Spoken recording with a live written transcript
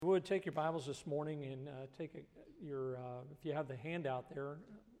would, take your Bibles this morning and if you have the handout there,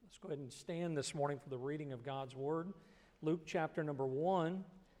 let's go ahead and stand this morning for the reading of God's Word. Luke chapter number 1.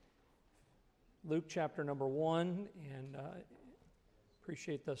 Luke chapter number 1, and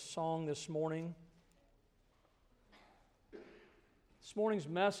appreciate the song this morning. This morning's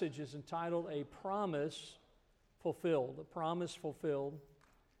message is entitled, A Promise Fulfilled. A Promise Fulfilled.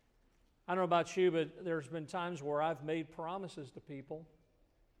 I don't know about you, but there's been times where I've made promises to people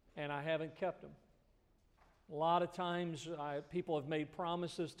and I haven't kept them. A lot of times people have made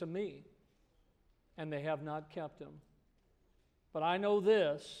promises to me and they have not kept them. But I know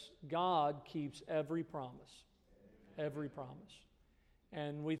this, God keeps every promise. Every promise.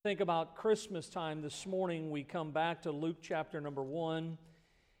 And we think about Christmas time this morning. We come back to Luke chapter number 1.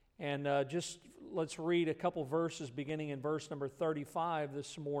 And just let's read a couple verses beginning in verse number 35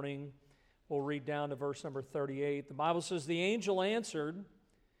 this morning. We'll read down to verse number 38. The Bible says, The angel answered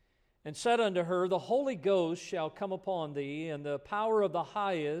and said unto her, The Holy Ghost shall come upon thee, and the power of the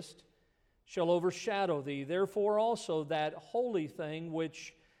highest shall overshadow thee. Therefore also that holy thing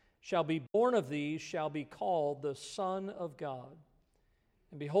which shall be born of thee shall be called the Son of God.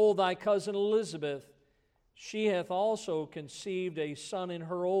 And behold, thy cousin Elizabeth, she hath also conceived a son in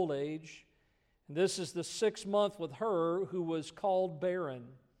her old age. And this is the 6th month with her who was called barren.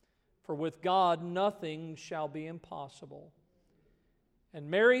 For with God nothing shall be impossible. And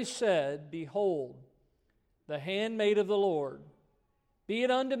Mary said, Behold, the handmaid of the Lord, be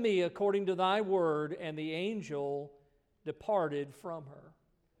it unto me according to thy word. And the angel departed from her.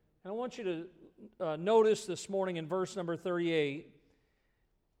 And I want you to notice this morning in verse number 38,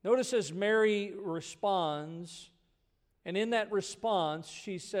 notice as Mary responds, and in that response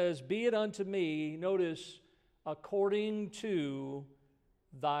she says, Be it unto me, notice, according to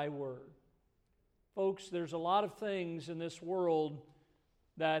thy word. Folks, there's a lot of things in this world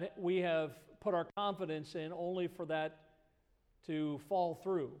that we have put our confidence in only for that to fall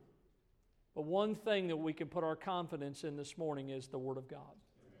through. But one thing that we can put our confidence in this morning is the Word of God.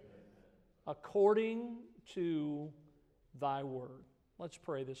 Amen. According to thy word. Let's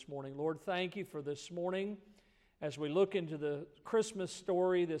pray this morning. Lord, thank you for this morning as we look into the Christmas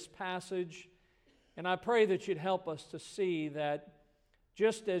story, this passage. And I pray that you'd help us to see that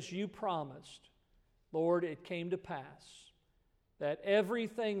just as you promised, Lord, it came to pass. That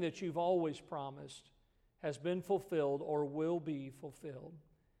everything that you've always promised has been fulfilled or will be fulfilled.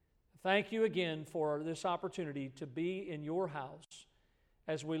 Thank you again for this opportunity to be in your house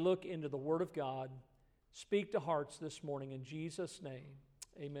as we look into the Word of God. Speak to hearts this morning in Jesus' name.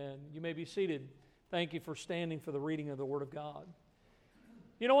 Amen. You may be seated. Thank you for standing for the reading of the Word of God.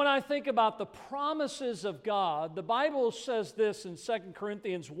 You know, when I think about the promises of God, the Bible says this in 2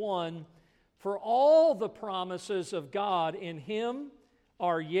 Corinthians 1, For all the promises of God in Him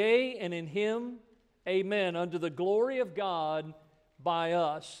are yea, and in Him amen, unto the glory of God by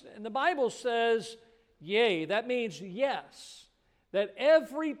us. And the Bible says yea. That means yes. That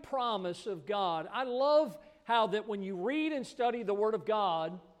every promise of God, I love how that when you read and study the Word of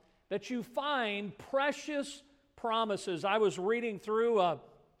God, that you find precious promises. I was reading through a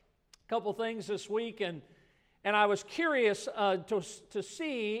couple things this week, and I was curious to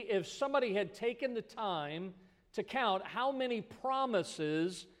see if somebody had taken the time to count how many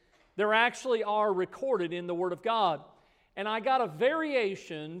promises there actually are recorded in the Word of God. And I got a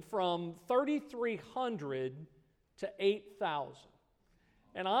variation from 3,300 to 8,000.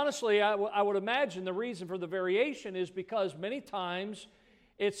 And honestly, I would imagine the reason for the variation is because many times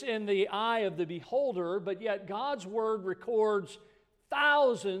it's in the eye of the beholder, but yet God's Word records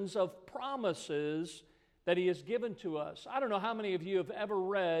thousands of promises that He has given to us. I don't know how many of you have ever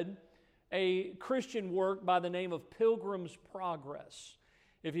read a Christian work by the name of Pilgrim's Progress.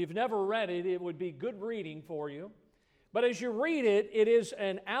 If you've never read it, it would be good reading for you. But as you read it, it is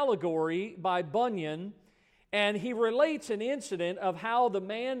an allegory by Bunyan, and he relates an incident of how the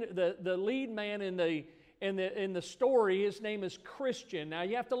man, the lead man in the story, his name is Christian. Now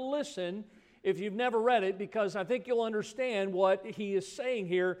you have to listen if you've never read it, because I think you'll understand what he is saying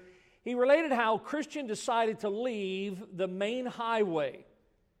here. He related how Christian decided to leave the main highway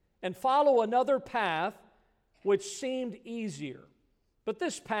and follow another path which seemed easier. But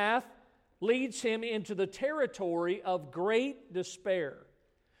this path leads him into the territory of great despair.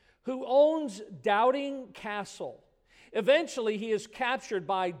 Who owns Doubting Castle? Eventually he is captured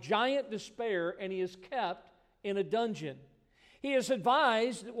by giant despair and he is kept in a dungeon. He is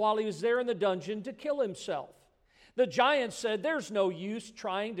advised while he was there in the dungeon to kill himself. The giant said there's no use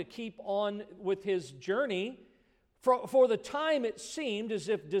trying to keep on with his journey. For the time it seemed as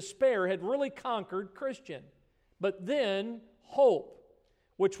if despair had really conquered Christian. But then hope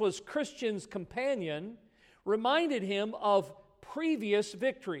which was Christian's companion, reminded him of previous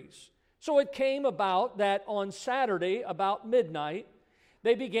victories. So it came about that on Saturday, about midnight,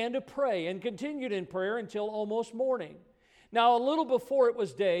 they began to pray and continued in prayer until almost morning. Now, a little before it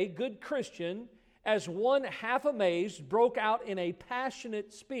was day, good Christian, as one half amazed, broke out in a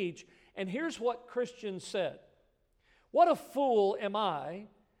passionate speech. And here's what Christian said: "What a fool am I,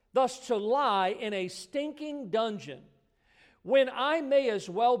 thus to lie in a stinking dungeon, when I may as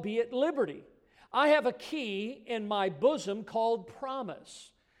well be at liberty. I have a key in my bosom called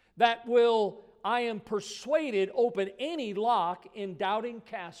promise, that will, I am persuaded, open any lock in Doubting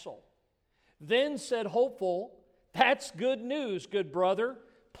Castle." Then said Hopeful, "That's good news, good brother.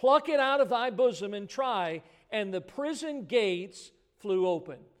 Pluck it out of thy bosom and try." And the prison gates flew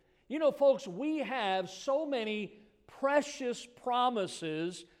open. You know, folks, we have so many precious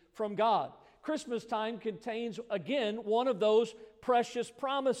promises from God. Christmas time contains, again, one of those precious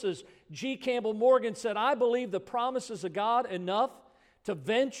promises. G. Campbell Morgan said, "I believe the promises of God enough to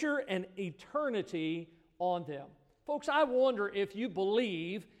venture an eternity on them." Folks, I wonder if you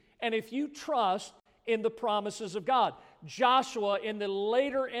believe and if you trust in the promises of God. Joshua, in the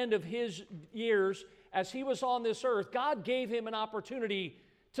later end of his years, as he was on this earth, God gave him an opportunity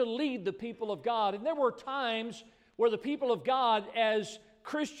to lead the people of God. And there were times where the people of God, as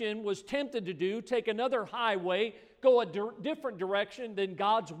Christian was tempted to do, take another highway, go a different direction than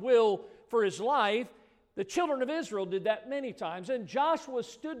God's will for his life. The children of Israel did that many times. And Joshua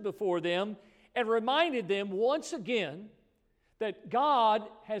stood before them and reminded them once again that God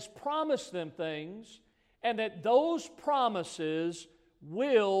has promised them things and that those promises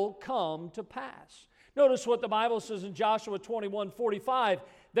will come to pass. Notice what the Bible says in Joshua 21:45.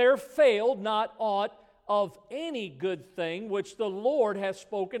 "There failed not aught of any good thing which the Lord hath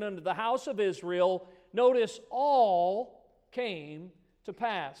spoken unto the house of Israel." Notice, all came to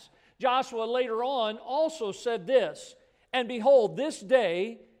pass. Joshua later on also said this, "And behold, this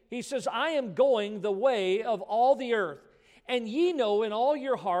day," he says, "I am going the way of all the earth. And ye know in all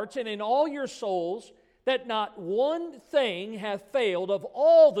your hearts and in all your souls that not one thing hath failed of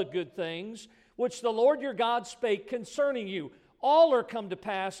all the good things which the Lord your God spake concerning you. All are come to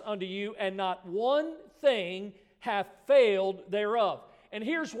pass unto you, and not one thing hath failed thereof." And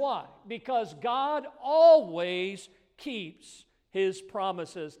here's why: because God always keeps His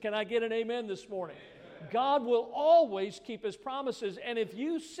promises. Can I get an amen this morning? Amen. God will always keep His promises. And if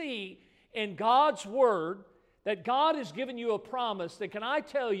you see in God's Word that God has given you a promise, then can I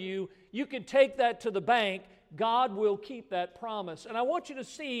tell you, you can take that to the bank. God will keep that promise. And I want you to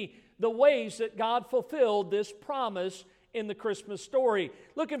see the ways that God fulfilled this promise in the Christmas story.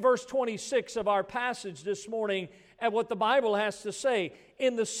 Look in verse 26 of our passage this morning at what the Bible has to say.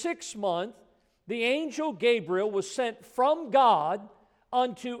 "In the 6th month, the angel Gabriel was sent from God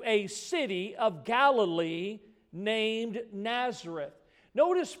unto a city of Galilee named Nazareth."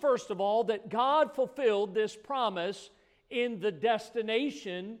 Notice, first of all, that God fulfilled this promise in the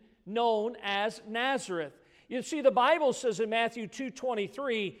destination known as Nazareth. You see, the Bible says in Matthew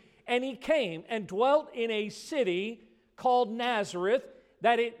 2:23, "And he came and dwelt in a city called Nazareth,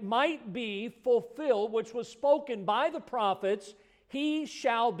 that it might be fulfilled, which was spoken by the prophets, he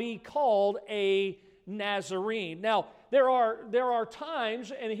shall be called a Nazarene." Now, there are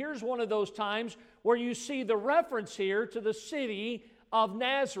times, and here's one of those times, where you see the reference here to the city of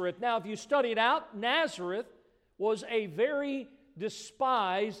Nazareth. Now, if you study it out, Nazareth was a very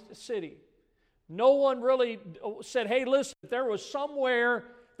despised city. No one really said, "Hey, listen, if there was somewhere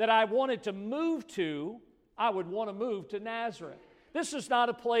that I wanted to move to, I would want to move to Nazareth." This is not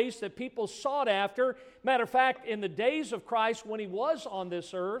a place that people sought after. Matter of fact, in the days of Christ, when He was on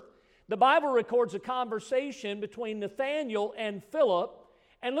this earth, the Bible records a conversation between Nathanael and Philip.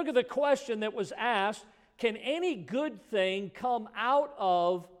 And look at the question that was asked: "Can any good thing come out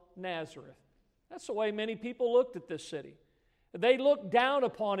of Nazareth?" That's the way many people looked at this city. They looked down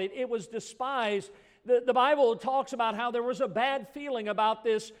upon it. It was despised. The Bible talks about how there was a bad feeling about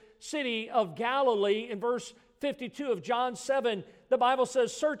this city of Galilee. In verse 52 of John 7, the Bible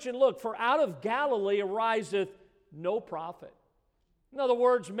says, "Search and look, for out of Galilee ariseth no prophet." In other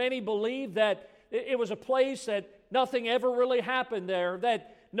words, many believed that it was a place that nothing ever really happened there,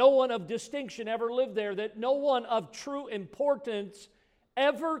 that no one of distinction ever lived there, that no one of true importance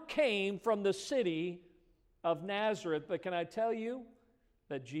ever came from the city of Nazareth. But can I tell you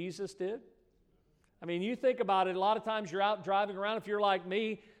that Jesus did? I mean, you think about it, a lot of times you're out driving around. If you're like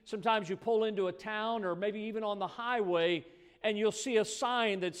me, sometimes you pull into a town or maybe even on the highway, and you'll see a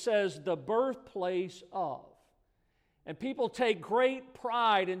sign that says, "The birthplace of." And people take great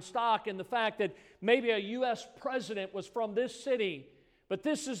pride and stock in the fact that maybe a U.S. president was from this city. But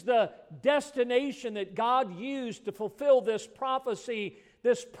this is the destination that God used to fulfill this prophecy,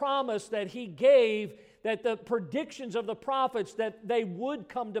 this promise that He gave, that the predictions of the prophets, that they would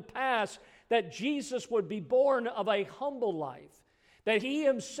come to pass, that Jesus would be born of a humble life, that He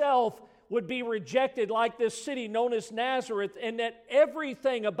Himself would be rejected like this city known as Nazareth, and that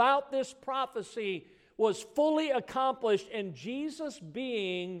everything about this prophecy was fully accomplished in Jesus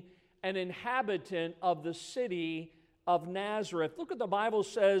being an inhabitant of the city of Nazareth. Look what the Bible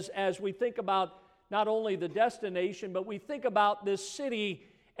says as we think about not only the destination, but we think about this city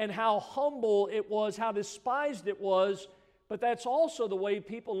and how humble it was, how despised it was, but that's also the way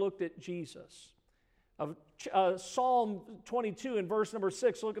people looked at Jesus. Psalm 22 and verse number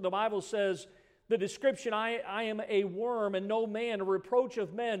 6, look at the Bible says, the description, I am a worm and no man, a reproach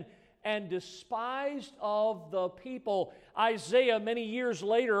of men, and despised of the people. Isaiah, many years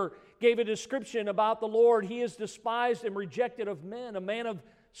later, gave a description about the Lord. He is despised and rejected of men, a man of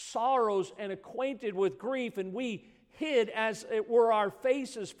sorrows and acquainted with grief, and we hid as it were our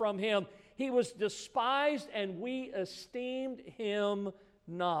faces from Him. He was despised and we esteemed Him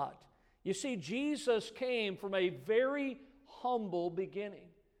not. You see, Jesus came from a very humble beginning.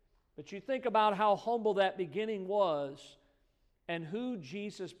 But you think about how humble that beginning was and who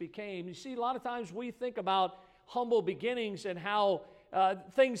Jesus became. You see, a lot of times we think about humble beginnings and how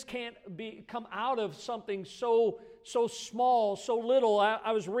things can't come out of something so small, so little.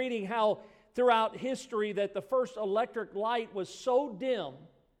 I was reading how throughout history that the first electric light was so dim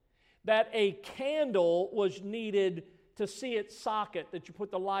that a candle was needed to see its socket that you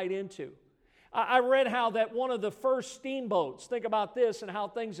put the light into. I read how that one of the first steamboats, think about this and how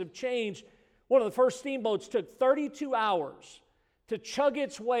things have changed, one of the first steamboats took 32 hours to chug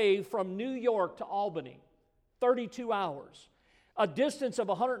its way from New York to Albany. 32 hours. A distance of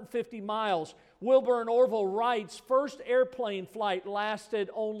 150 miles. Wilbur and Orville Wright's first airplane flight lasted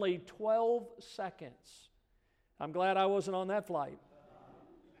only 12 seconds. I'm glad I wasn't on that flight.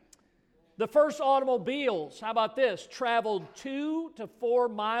 The first automobiles, how about this, traveled 2 to 4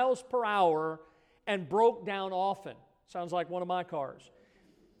 miles per hour and broke down often. Sounds like one of my cars.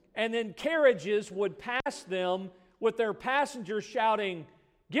 And then carriages would pass them with their passengers shouting,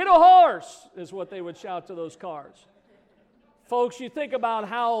 "Get a horse," is what they would shout to those cars. Folks, you think about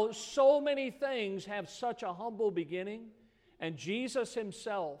how so many things have such a humble beginning, and Jesus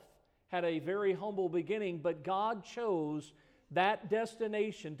Himself had a very humble beginning, but God chose that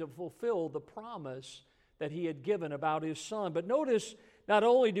destination to fulfill the promise that He had given about His Son. But notice, not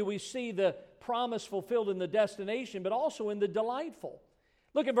only do we see the promise fulfilled in the destination, but also in the delightful.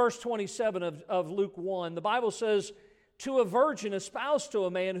 Look at verse 27 of Luke 1. The Bible says, "To a virgin espoused to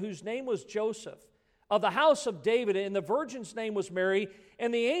a man whose name was Joseph, of the house of David, and the virgin's name was Mary,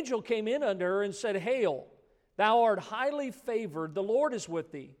 and the angel came in unto her and said, Hail, thou art highly favored, the Lord is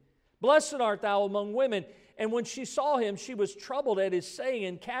with thee. Blessed art thou among women. And when she saw him, she was troubled at his saying,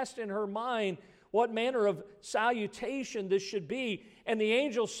 and cast in her mind what manner of salutation this should be. And the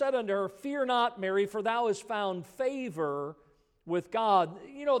angel said unto her, Fear not, Mary, for thou hast found favor with God."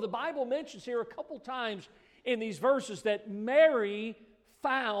 You know, the Bible mentions here a couple times in these verses that Mary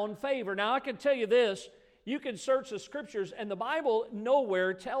found favor. Now, I can tell you this, you can search the Scriptures, and the Bible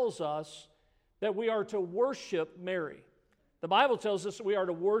nowhere tells us that we are to worship Mary. The Bible tells us that we are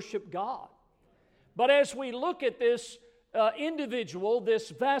to worship God. But as we look at this individual, this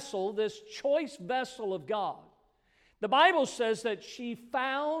vessel, this choice vessel of God, the Bible says that she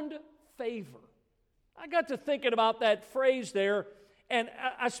found favor. I got to thinking about that phrase there, and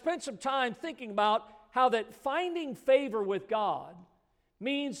I spent some time thinking about how that finding favor with God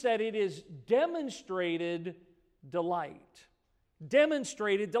means that it is demonstrated delight.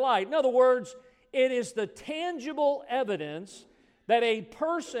 Demonstrated delight. In other words, it is the tangible evidence that a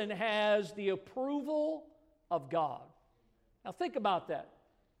person has the approval of God. Now think about that.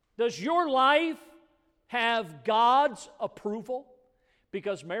 Does your life have God's approval?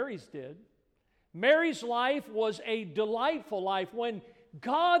 Because Mary's did. Mary's life was a delightful life. When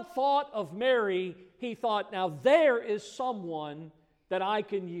God thought of Mary, He thought, now there is someone that I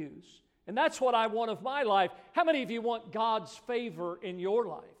can use. And that's what I want of my life. How many of you want God's favor in your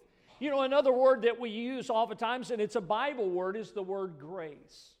life? You know, another word that we use oftentimes, and it's a Bible word, is the word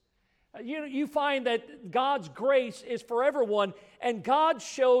grace. You find that God's grace is for everyone, and God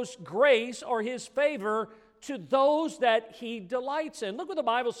shows grace or His favor to those that He delights in. Look what the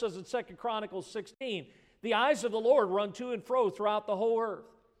Bible says in 2 Chronicles 16. The eyes of the Lord run to and fro throughout the whole earth.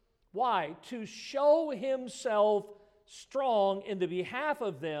 Why? To show Himself strong in the behalf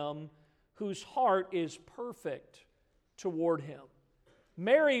of them whose heart is perfect toward Him.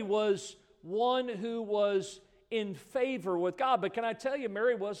 Mary was one who was in favor with God. But can I tell you,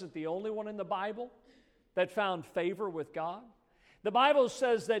 Mary wasn't the only one in the Bible that found favor with God. The Bible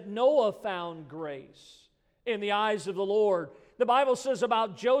says that Noah found grace in the eyes of the Lord. The Bible says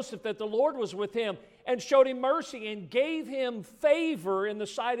about Joseph that the Lord was with him and showed him mercy and gave him favor in the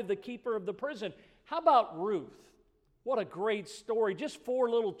sight of the keeper of the prison. How about Ruth? What a great story. Just 4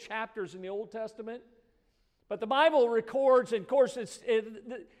 little chapters in the Old Testament. But the Bible records, and of course,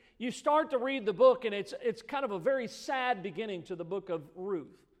 you start to read the book, and it's kind of a very sad beginning to the book of Ruth.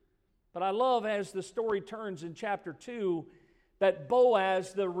 But I love as the story turns in chapter 2 that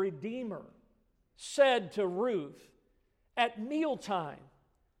Boaz, the Redeemer, said to Ruth, "At mealtime,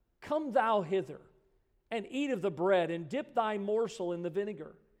 come thou hither, and eat of the bread, and dip thy morsel in the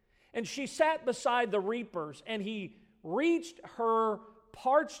vinegar." And she sat beside the reapers, and he reached her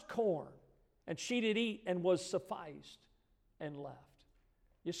parched corn, and she did eat, and was sufficed, and left.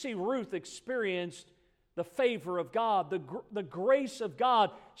 You see, Ruth experienced the favor of God, the grace of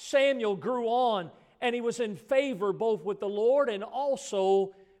God. Samuel grew on, and he was in favor both with the Lord and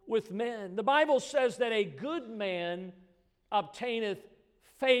also with men. The Bible says that a good man obtaineth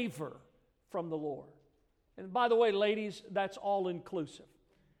favor from the Lord. And by the way, ladies, that's all inclusive.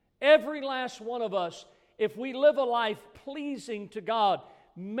 Every last one of us, if we live a life pleasing to God,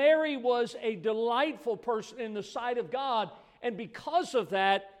 Mary was a delightful person in the sight of God, and because of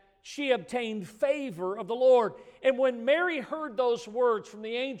that, she obtained favor of the Lord. And when Mary heard those words from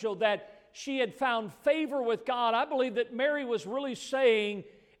the angel that she had found favor with God, I believe that Mary was really saying,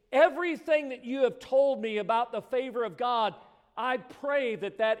 everything that you have told me about the favor of God, I pray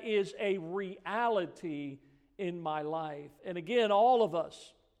that that is a reality in my life. And again, all of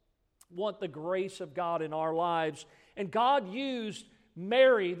us want the grace of God in our lives. And God used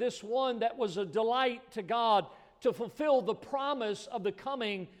Mary, this one that was a delight to God, to fulfill the promise of the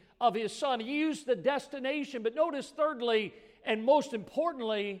coming of His Son. He used the destination, but notice thirdly, and most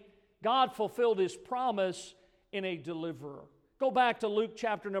importantly, God fulfilled His promise in a deliverer. Go back to Luke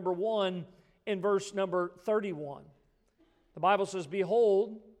chapter number 1 in verse number 31. The Bible says,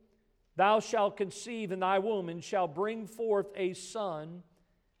 "Behold, thou shalt conceive in thy womb, and shalt bring forth a son,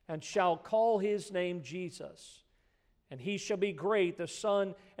 and shalt call his name Jesus. And he shall be great, the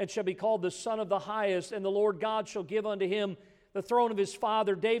Son, and shall be called the Son of the Highest. And the Lord God shall give unto him the throne of his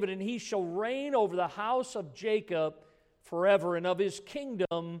father David, and he shall reign over the house of Jacob forever, and of his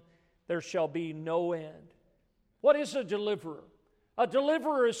kingdom there shall be no end." What is a deliverer? A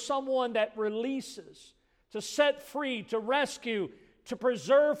deliverer is someone that releases, to set free, to rescue, to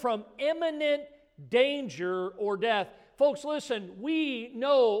preserve from imminent danger or death. Folks, listen, we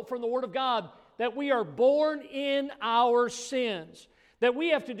know from the Word of God that we are born in our sins, that we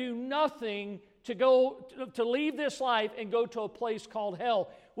have to do nothing to leave this life and go to a place called hell.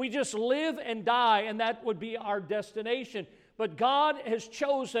 We just live and die, and that would be our destination. But God has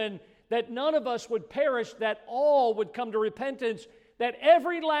chosen that none of us would perish, that all would come to repentance, that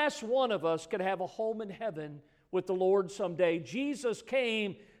every last one of us could have a home in heaven with the Lord someday. Jesus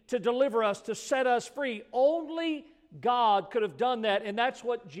came to deliver us, to set us free. Only God could have done that, and that's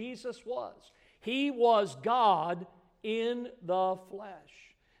what Jesus was. He was God in the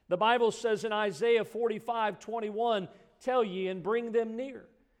flesh. The Bible says in Isaiah 45:21, "Tell ye and bring them near.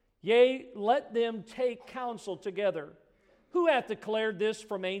 Yea, let them take counsel together. Who hath declared this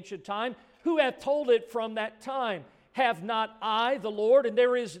from ancient time? Who hath told it from that time? Have not I the Lord, and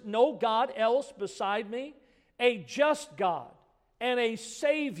there is no God else beside me? A just God and a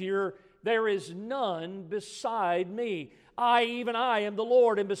Savior, there is none beside me. I, even I, am the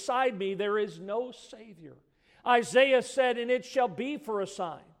Lord, and beside me there is no Savior." Isaiah said, "And it shall be for a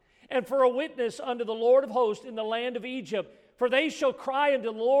sign, and for a witness unto the Lord of hosts in the land of Egypt. For they shall cry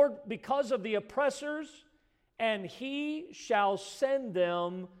unto the Lord because of the oppressors, and He shall send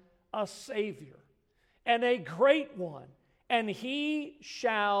them a Savior, and a great one, and He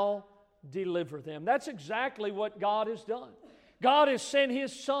shall deliver them." That's exactly what God has done. God has sent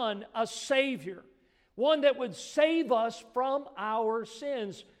His Son, a Savior, one that would save us from our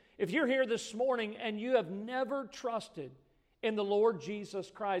sins. If you're here this morning and you have never trusted in the Lord Jesus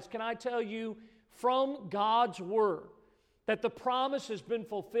Christ, can I tell you from God's Word that the promise has been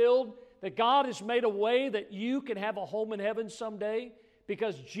fulfilled, that God has made a way that you can have a home in heaven someday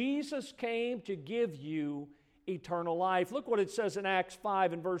because Jesus came to give you eternal life. Look what it says in Acts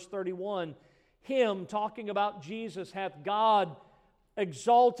 5 and verse 31. "Him," talking about Jesus, "hath God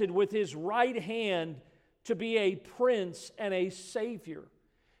exalted with His right hand to be a Prince and a Savior,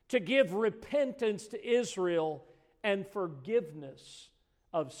 to give repentance to Israel and forgiveness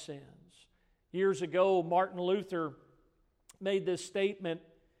of sins." Years ago, Martin Luther made this statement: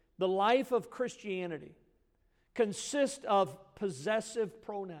 "The life of Christianity consist of possessive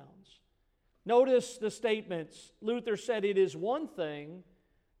pronouns. Notice the statements. Luther said it is one thing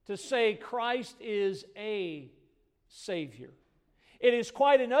to say Christ is a Savior. It is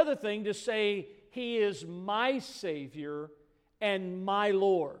quite another thing to say He is my Savior and my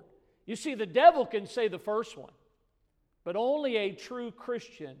Lord. You see, the devil can say the first one, but only a true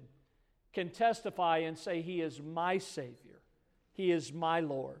Christian can testify and say He is my Savior. He is my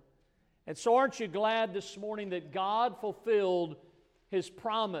Lord. And so aren't you glad this morning that God fulfilled His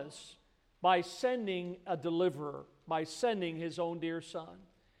promise by sending a deliverer, by sending His own dear Son?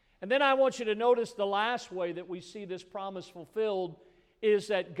 And then I want you to notice the last way that we see this promise fulfilled is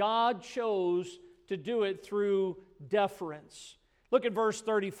that God chose to do it through deference. Look at verse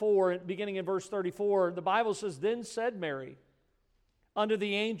 34, beginning in verse 34. The Bible says, "Then said Mary unto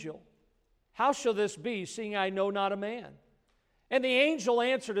the angel, How shall this be, seeing I know not a man? And the angel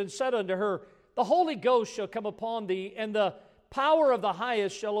answered and said unto her, The Holy Ghost shall come upon thee, and the power of the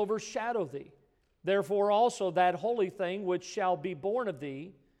highest shall overshadow thee. Therefore also that holy thing which shall be born of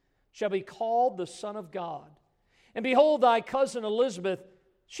thee shall be called the Son of God. And behold, thy cousin Elizabeth,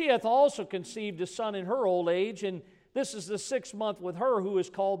 she hath also conceived a son in her old age, and this is the 6th month with her who is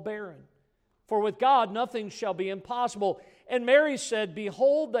called barren. For with God nothing shall be impossible. And Mary said,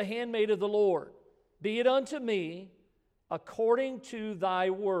 Behold the handmaid of the Lord, be it unto me according to thy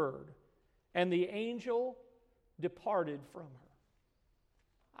word. And the angel departed from her."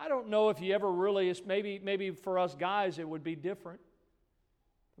 I don't know if you ever really, maybe for us guys it would be different.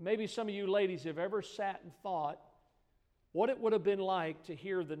 Maybe some of you ladies have ever sat and thought what it would have been like to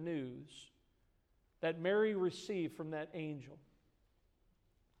hear the news that Mary received from that angel.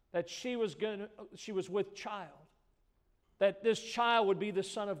 That she was with child. That this child would be the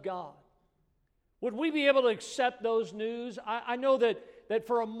Son of God. Would we be able to accept those news? I know that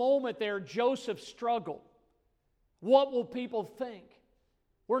for a moment there, Joseph struggled. What will people think?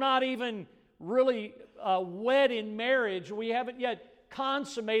 We're not even really wed in marriage. We haven't yet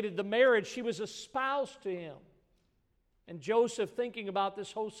consummated the marriage. She was espoused to him. And Joseph, thinking about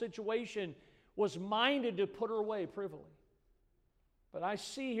this whole situation, was minded to put her away privily. But I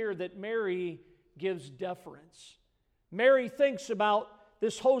see here that Mary gives deference. Mary thinks about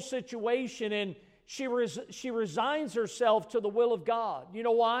this whole situation and she resigns herself to the will of God. You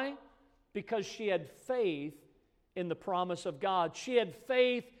know why? Because she had faith in the promise of God. She had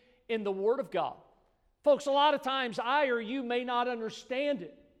faith in the Word of God. Folks, a lot of times I or you may not understand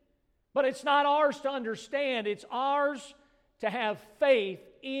it, but it's not ours to understand. It's ours to have faith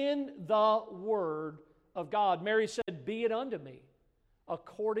in the Word of God. Mary said, "Be it unto me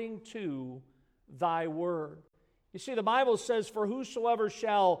according to thy word." You see, the Bible says, "For whosoever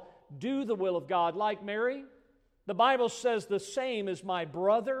shall do the will of God," like Mary, the Bible says the same as my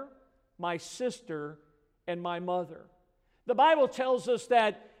brother, my sister, and my mother. The Bible tells us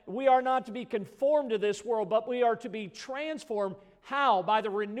that we are not to be conformed to this world, but we are to be transformed. How? By the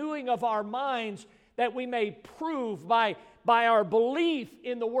renewing of our minds, that we may prove by our belief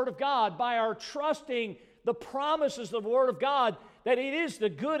in the Word of God, by our trusting the promises of the Word of God, that it is the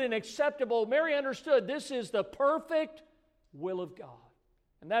good and acceptable. Mary understood this is the perfect will of God.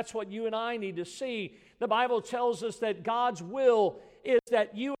 And that's what you and I need to see. The Bible tells us that God's will is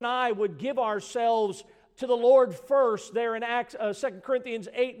that you and I would give ourselves to the Lord first, there in 2 Corinthians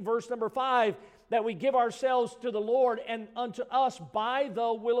 8 and verse number 5, that we give ourselves to the Lord and unto us by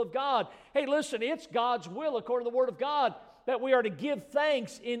the will of God. Hey, listen, it's God's will, according to the Word of God, that we are to give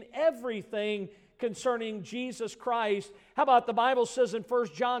thanks in everything concerning Jesus Christ. How about the Bible says in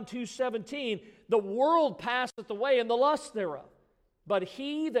 1 John 2:17, "The world passeth away and the lust thereof, but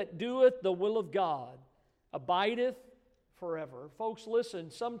he that doeth the will of God abideth forever." Folks, listen,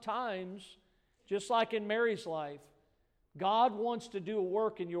 sometimes, just like in Mary's life, God wants to do a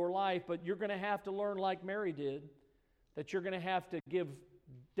work in your life, but you're going to have to learn, like Mary did, that you're going to have to give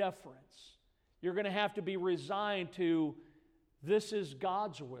deference. You're going to have to be resigned to, this is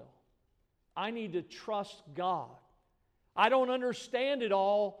God's will. I need to trust God. I don't understand it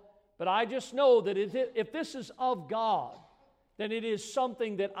all, but I just know that if this is of God, then it is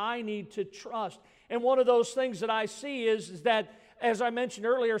something that I need to trust. And one of those things that I see is that, as I mentioned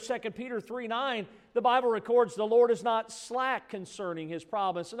earlier, 2 Peter 3:9, the Bible records the Lord is not slack concerning His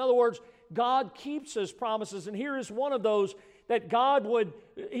promise. In other words, God keeps His promises. And here is one of those, that God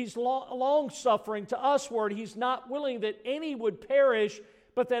He's long-suffering to usward. He's not willing that any would perish,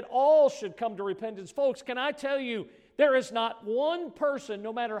 but that all should come to repentance. Folks, can I tell you, there is not one person,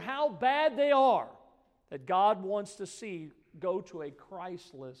 no matter how bad they are, that God wants to see go to a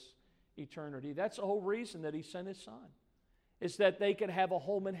Christless eternity. That's the whole reason that He sent His Son, is that they could have a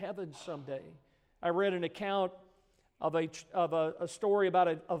home in heaven someday. I read an account of a story about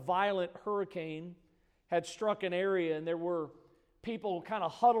a violent hurricane had struck an area, and there were people kind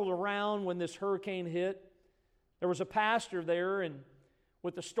of huddled around when this hurricane hit. There was a pastor there, and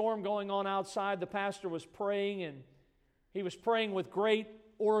with the storm going on outside, the pastor was praying, and he was praying with great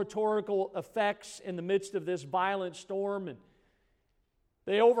oratorical effects in the midst of this violent storm. And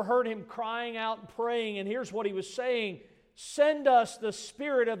they overheard him crying out and praying, and here's what he was saying: "Send us the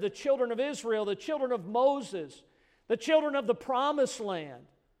spirit of the children of Israel, the children of Moses, the children of the promised land."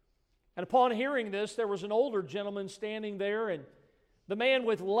 And upon hearing this, there was an older gentleman standing there, and the man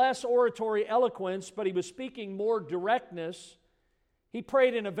with less oratory eloquence, but he was speaking more directness. He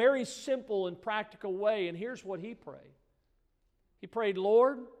prayed in a very simple and practical way, and here's what he prayed. He prayed,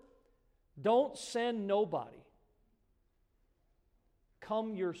 "Lord, don't send nobody.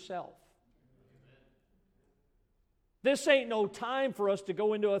 Come yourself." This ain't no time for us to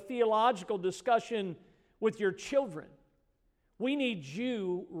go into a theological discussion with your children. We need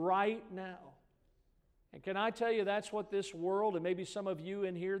you right now. And can I tell you, that's what this world, and maybe some of you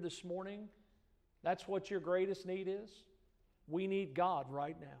in here this morning, that's what your greatest need is? We need God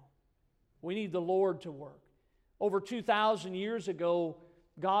right now. We need the Lord to work. Over 2,000 years ago,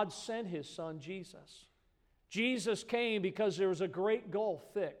 God sent His Son, Jesus. Jesus came because there was a great gulf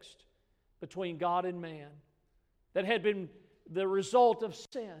fixed between God and man that had been the result of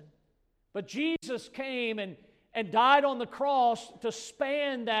sin. But Jesus came and died on the cross to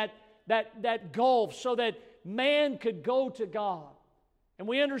span that gulf so that man could go to God. And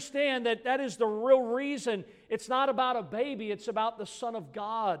we understand that that is the real reason. It's not about a baby, it's about the Son of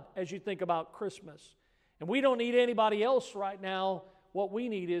God as you think about Christmas. And we don't need anybody else right now. What we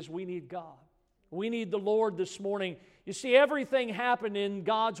need is we need God. We need the Lord this morning. You see, everything happened in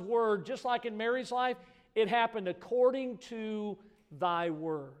God's Word, just like in Mary's life, it happened according to Thy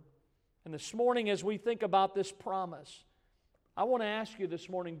Word. And this morning, as we think about this promise, I want to ask you this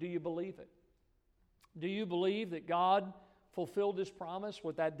morning, do you believe it? Do you believe that God fulfilled His promise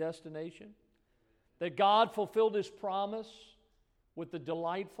with that destination? That God fulfilled His promise with the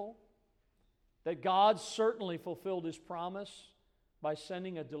delightful? That God certainly fulfilled His promise by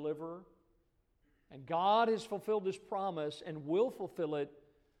sending a deliverer? And God has fulfilled His promise and will fulfill it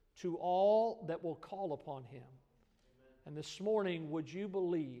to all that will call upon Him. And this morning, would you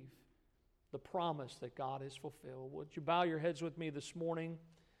believe the promise that God has fulfilled? Would you bow your heads with me this morning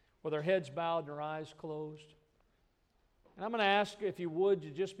with our heads bowed and our eyes closed? And I'm going to ask, if you would,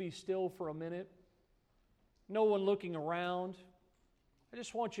 to just be still for a minute. No one looking around. I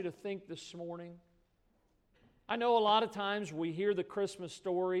just want you to think this morning. I know a lot of times we hear the Christmas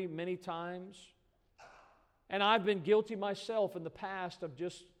story many times, and I've been guilty myself in the past of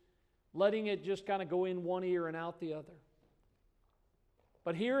just letting it just kind of go in one ear and out the other.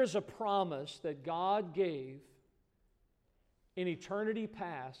 But here is a promise that God gave in eternity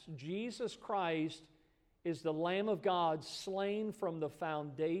past. Jesus Christ is the Lamb of God slain from the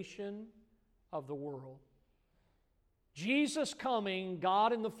foundation of the world. Jesus coming,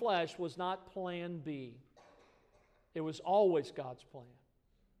 God in the flesh, was not plan B. It was always God's plan.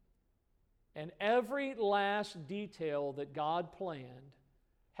 And every last detail that God planned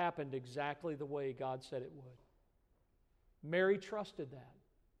happened exactly the way God said it would. Mary trusted that.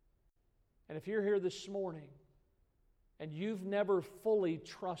 And if you're here this morning and you've never fully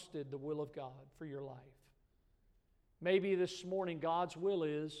trusted the will of God for your life, maybe this morning God's will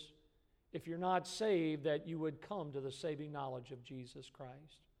is, if you're not saved, that you would come to the saving knowledge of Jesus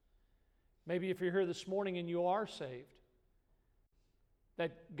Christ. Maybe if you're here this morning and you are saved,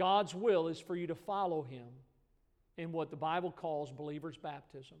 that God's will is for you to follow Him in what the Bible calls believer's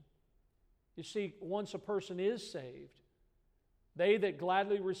baptism. You see, once a person is saved, they that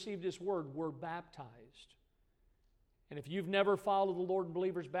gladly received His word were baptized. And if you've never followed the Lord in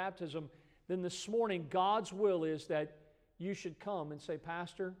believer's baptism, then this morning God's will is that you should come and say,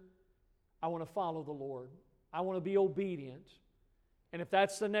 "Pastor, I want to follow the Lord. I want to be obedient. And if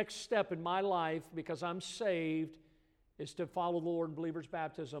that's the next step in my life, because I'm saved, is to follow the Lord in believer's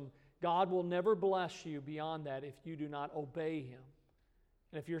baptism, God will never bless you beyond that if you do not obey Him."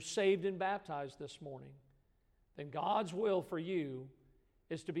 And if you're saved and baptized this morning, then God's will for you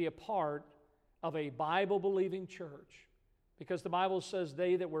is to be a part of a Bible-believing church. Because the Bible says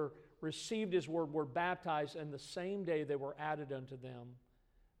they that were received His word were baptized, and the same day they were added unto them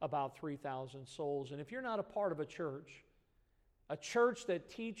about 3,000 souls. And if you're not a part of a church that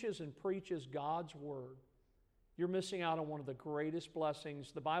teaches and preaches God's word, you're missing out on one of the greatest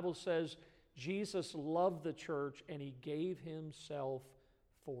blessings. The Bible says Jesus loved the church and He gave Himself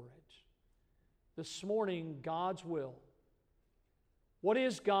for it. This morning, God's will What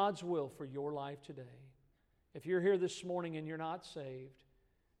is God's will for your life today? If you're here this morning and you're not saved,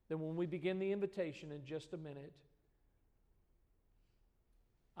 then when we begin the invitation in just a minute,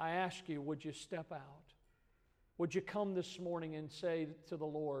 I ask you, would you step out? Would you come this morning and say to the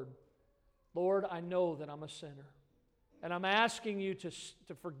Lord, Lord, I know that I'm a sinner, and I'm asking you to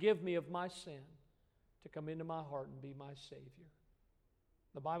forgive me of my sin, to come into my heart and be my Savior.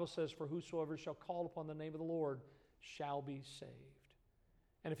 The Bible says, for whosoever shall call upon the name of the Lord shall be saved.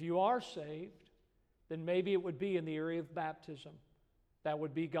 And if you are saved, then maybe it would be in the area of baptism. That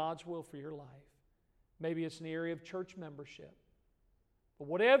would be God's will for your life. Maybe it's in the area of church membership. But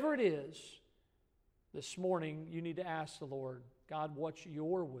whatever it is, this morning you need to ask the Lord, God, what's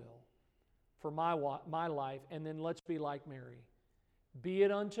your will for my life? And then let's be like Mary. Be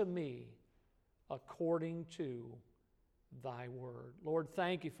it unto me according to thy word. Lord,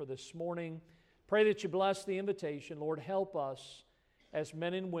 thank you for this morning. Pray that you bless the invitation. Lord, help us as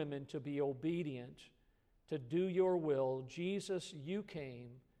men and women to be obedient, to do your will. Jesus, you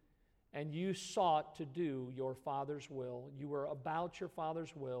came and you sought to do your Father's will. You were about your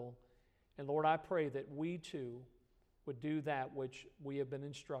Father's will. And Lord, I pray that we too would do that which we have been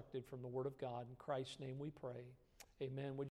instructed from the Word of God. In Christ's name we pray. Amen.